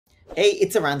Hey,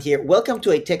 it's Eran here. Welcome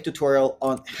to a tech tutorial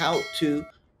on how to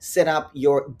set up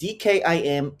your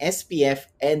DKIM, SPF,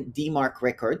 and DMARC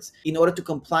records in order to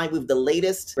comply with the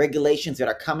latest regulations that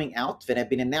are coming out that have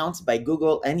been announced by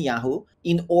Google and Yahoo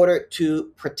in order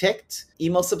to protect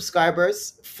email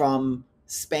subscribers from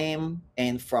spam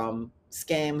and from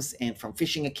scams and from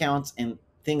phishing accounts and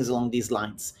things along these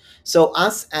lines. So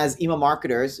us as email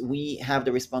marketers, we have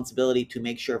the responsibility to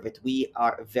make sure that we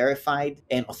are verified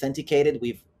and authenticated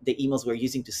with the emails we're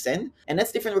using to send. And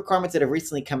that's different requirements that have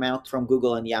recently come out from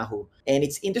Google and Yahoo. And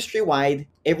it's industry wide.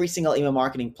 Every single email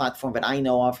marketing platform that I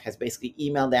know of has basically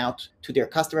emailed out to their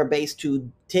customer base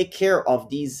to take care of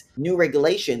these new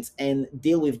regulations and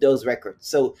deal with those records.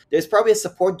 So there's probably a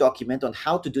support document on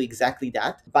how to do exactly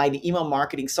that by the email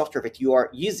marketing software that you are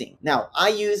using. Now, I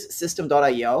use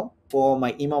System.io for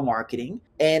my email marketing.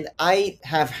 And I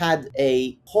have had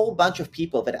a whole bunch of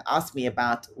people that ask me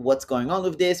about what's going on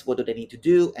with this, what do they need to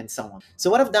do, and so on. So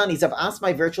what I've done is I've asked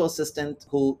my virtual assistant,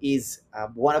 who is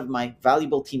one of my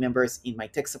valuable team members in my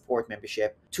tech support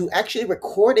membership, to actually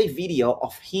record a video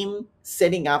of him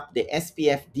setting up the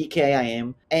SPF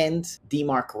DKIM and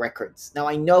DMARC records. Now,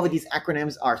 I know that these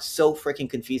acronyms are so freaking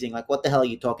confusing. Like, what the hell are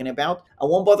you talking about? I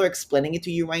won't bother explaining it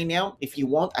to you right now. If you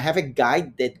want, I have a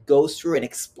guide that goes through and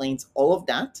explains all of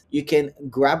that. You can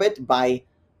grab it by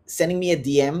sending me a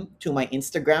DM to my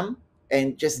Instagram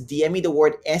and just DM me the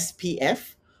word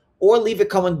SPF, or leave a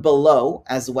comment below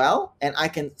as well, and I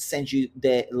can send you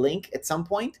the link at some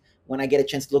point when I get a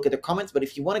chance to look at the comments. But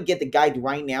if you want to get the guide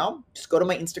right now, just go to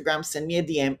my Instagram, send me a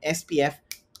DM, SPF,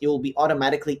 it will be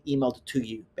automatically emailed to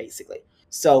you, basically.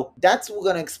 So that's what we're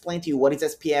going to explain to you what is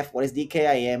SPF, what is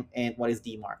DKIM, and what is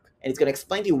DMARC. And it's going to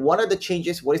explain to you what are the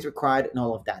changes, what is required, and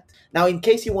all of that. Now, in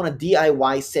case you want to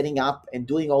DIY setting up and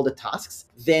doing all the tasks,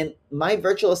 then my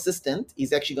virtual assistant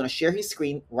is actually going to share his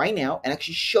screen right now and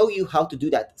actually show you how to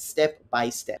do that step by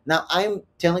step. Now, I'm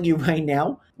telling you right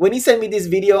now, when he sent me this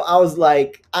video, I was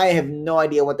like, I have no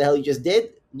idea what the hell you just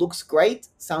did. Looks great,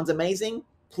 sounds amazing.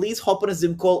 Please hop on a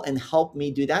Zoom call and help me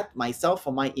do that myself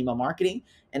for my email marketing.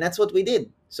 And that's what we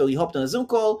did. So he hopped on a Zoom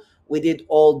call. We did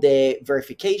all the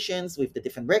verifications with the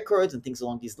different records and things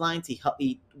along these lines.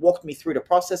 He walked me through the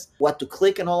process, what to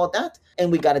click and all of that, and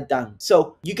we got it done.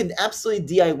 So you can absolutely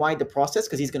DIY the process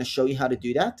because he's going to show you how to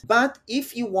do that. But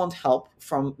if you want help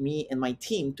from me and my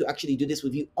team to actually do this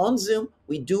with you on Zoom,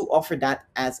 we do offer that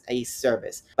as a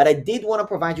service. But I did want to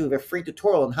provide you with a free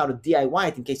tutorial on how to DIY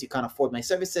it in case you can't afford my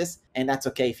services. And that's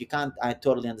okay if you can't, I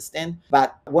totally understand.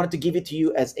 But I wanted to give it to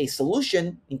you as a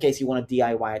solution in case you want to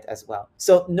DIY it as well.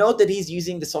 So note that he's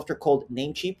using the software called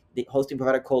Namecheap, the hosting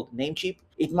provider called Namecheap.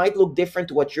 It might look different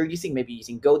to what you're using, maybe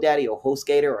using GoDaddy or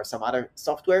HostGator or some other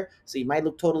software. So it might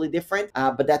look totally different,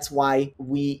 but that's why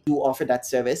we do offer that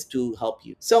service to help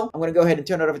you. So I'm going to go ahead and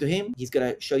turn it over to him. He's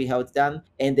going to show you how it's done.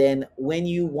 And then when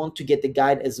you want to get the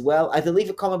guide as well, either leave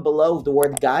a comment below with the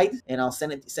word guide and I'll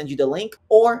send you the link,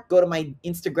 or go to my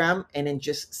Instagram and then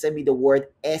just send me the word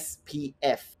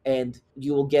SPF and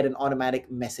you will get an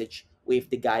automatic message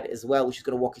with the guide as well, which is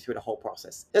going to walk you through the whole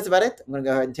process. That's about it. I'm going to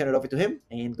go ahead and turn it over to him,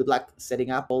 and good luck setting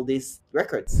up all these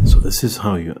records. So this is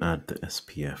how you add the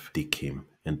SPF, DKIM,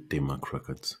 and DMARC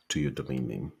records to your domain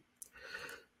name.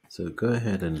 So go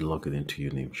ahead and log it into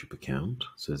your Namecheap account.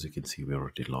 So as you can see, we're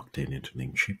already logged in into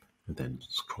Namecheap. And then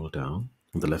scroll down.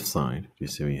 On the left side, you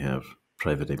see we have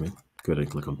private email. Go ahead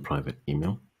and click on private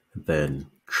email.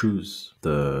 Then choose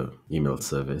the email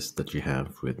service that you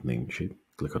have with Namecheap.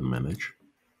 Click on manage.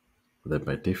 Then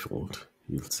by default,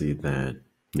 you'll see that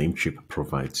Namecheap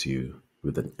provides you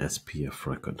with an SPF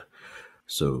record.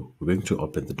 So we're going to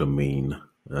open the domain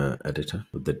editor,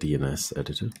 the DNS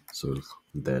editor. So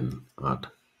then add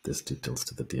these details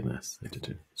to the DNS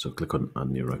editor. So click on add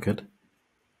new record.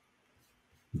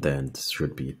 Then this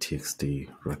should be a TXT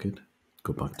record.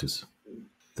 Go back to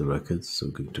the records. So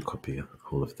I'm going to copy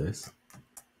all of this.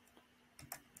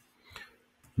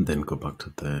 And then go back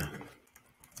to the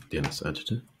DNS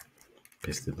editor.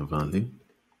 Paste in the value.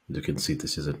 As you can see,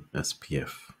 this is an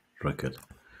SPF record.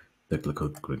 Then click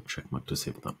on green check mark to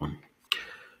save that one.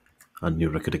 Add new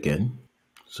record again.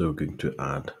 So we're going to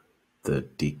add the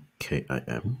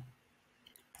DKIM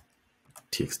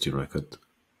TXT record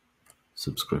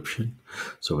subscription.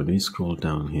 So when you scroll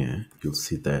down here, you'll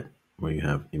see that where you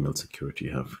have email security,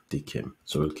 you have DKIM.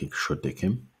 So we'll click show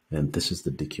DKIM, and this is the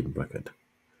DKIM record.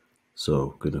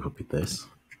 So I'm going to copy this,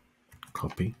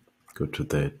 copy. Go to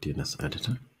the DNS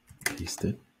editor, paste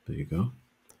it, there you go.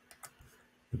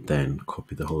 Then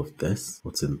copy the whole of this,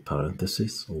 what's in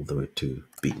parentheses, all the way to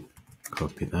B.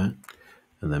 Copy that,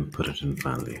 and then put it in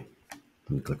value,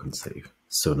 and click on save.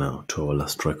 So now to our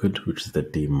last record, which is the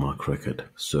DMARC record.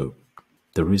 So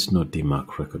There is no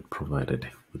DMARC record provided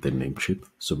with the Namecheap,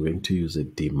 so we're going to use a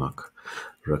DMARC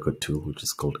record tool, which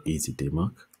is called Easy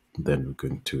DMARC. Then we're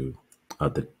going to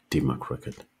add the DMARC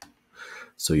record.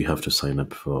 So you have to sign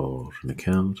up for an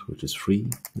account, which is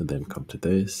free, and then come to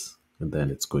this, and then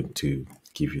it's going to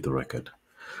give you the record.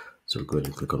 So go ahead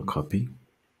and click on copy,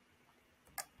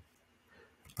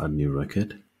 add new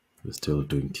record. We're still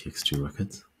doing TXT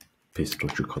records. Paste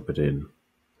what you copied in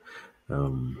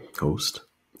host,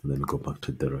 and then go back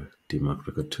to the DMARC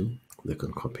record tool, click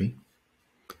on copy,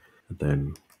 and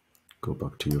then go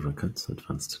back to your records,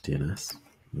 advanced DNS,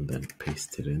 and then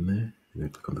paste it in there, and then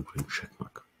click on the green check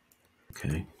mark.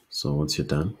 Okay, so once you're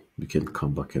done, you can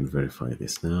come back and verify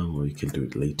this now, or you can do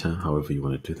it later, however you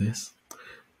want to do this.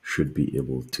 Should be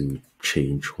able to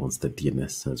change once the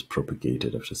DNS has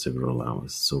propagated after several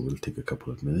hours. So we'll take a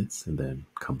couple of minutes and then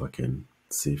come back and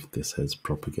see if this has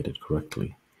propagated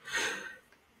correctly.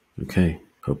 Okay,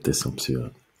 hope this helps you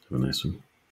out. Have a nice one.